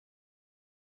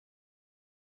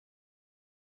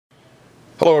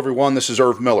Hello everyone, this is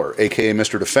Irv Miller, aka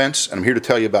Mr. Defense, and I'm here to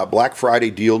tell you about Black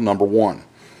Friday deal number 1.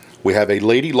 We have a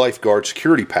Lady Lifeguard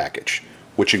security package,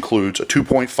 which includes a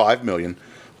 2.5 million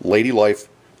Lady Life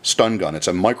stun gun. It's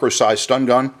a micro-sized stun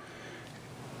gun,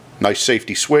 nice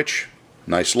safety switch,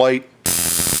 nice light,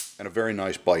 and a very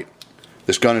nice bite.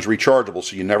 This gun is rechargeable,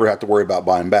 so you never have to worry about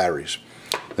buying batteries.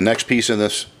 The next piece in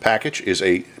this package is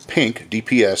a pink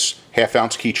DPS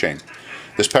half-ounce keychain.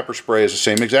 This pepper spray is the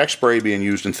same exact spray being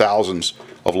used in thousands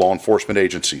of law enforcement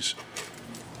agencies.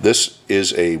 This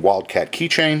is a Wildcat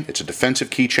keychain. It's a defensive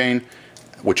keychain,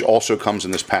 which also comes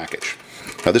in this package.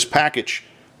 Now this package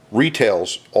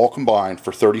retails all combined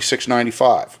for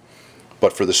 $36.95,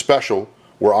 but for the special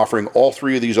we're offering all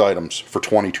three of these items for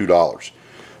 $22.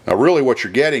 Now really what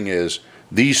you're getting is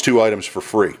these two items for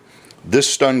free. This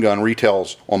stun gun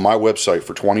retails on my website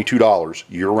for $22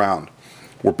 year-round.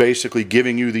 We're basically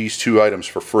giving you these two items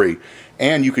for free,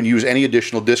 and you can use any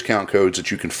additional discount codes that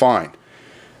you can find.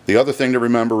 The other thing to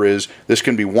remember is this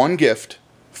can be one gift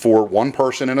for one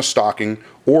person in a stocking,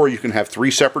 or you can have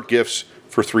 3 separate gifts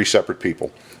for 3 separate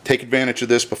people. Take advantage of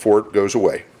this before it goes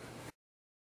away.